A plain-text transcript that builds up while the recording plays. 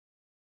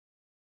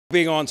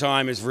Being on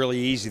time is really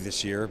easy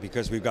this year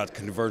because we've got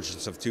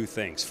convergence of two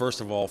things. First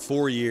of all,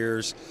 4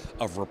 years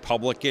of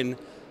Republican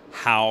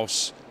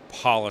House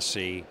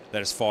policy that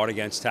has fought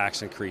against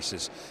tax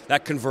increases.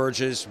 That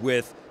converges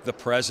with the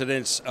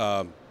president's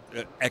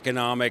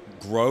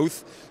economic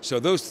growth. So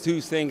those two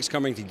things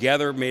coming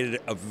together made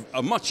it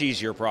a much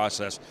easier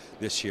process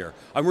this year.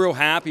 I'm real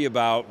happy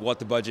about what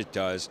the budget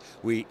does.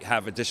 We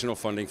have additional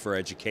funding for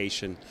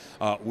education.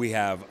 We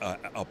have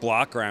a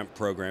block grant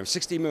program,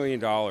 $60 million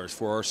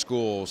for our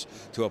schools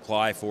to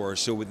apply for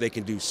so they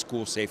can do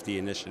school safety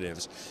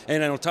initiatives.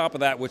 And then on top of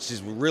that, which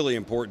is really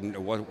important,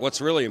 what's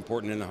really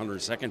important in the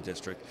 102nd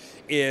District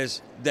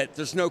is that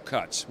there's no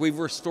cuts. We've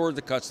restored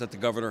the cuts that the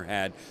governor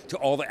had to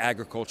all the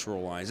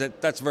agricultural lines.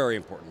 That's very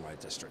important in my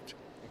district.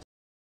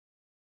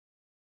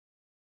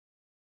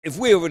 If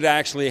we would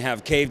actually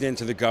have caved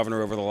into the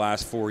governor over the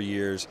last 4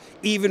 years,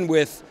 even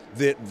with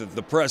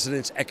the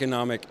president's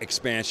economic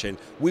expansion,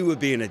 we would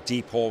be in a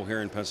deep hole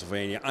here in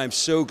Pennsylvania. I'm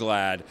so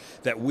glad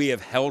that we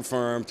have held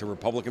firm to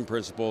Republican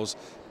principles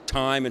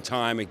time and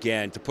time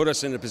again to put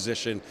us in a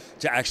position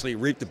to actually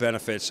reap the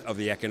benefits of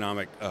the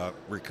economic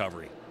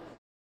recovery.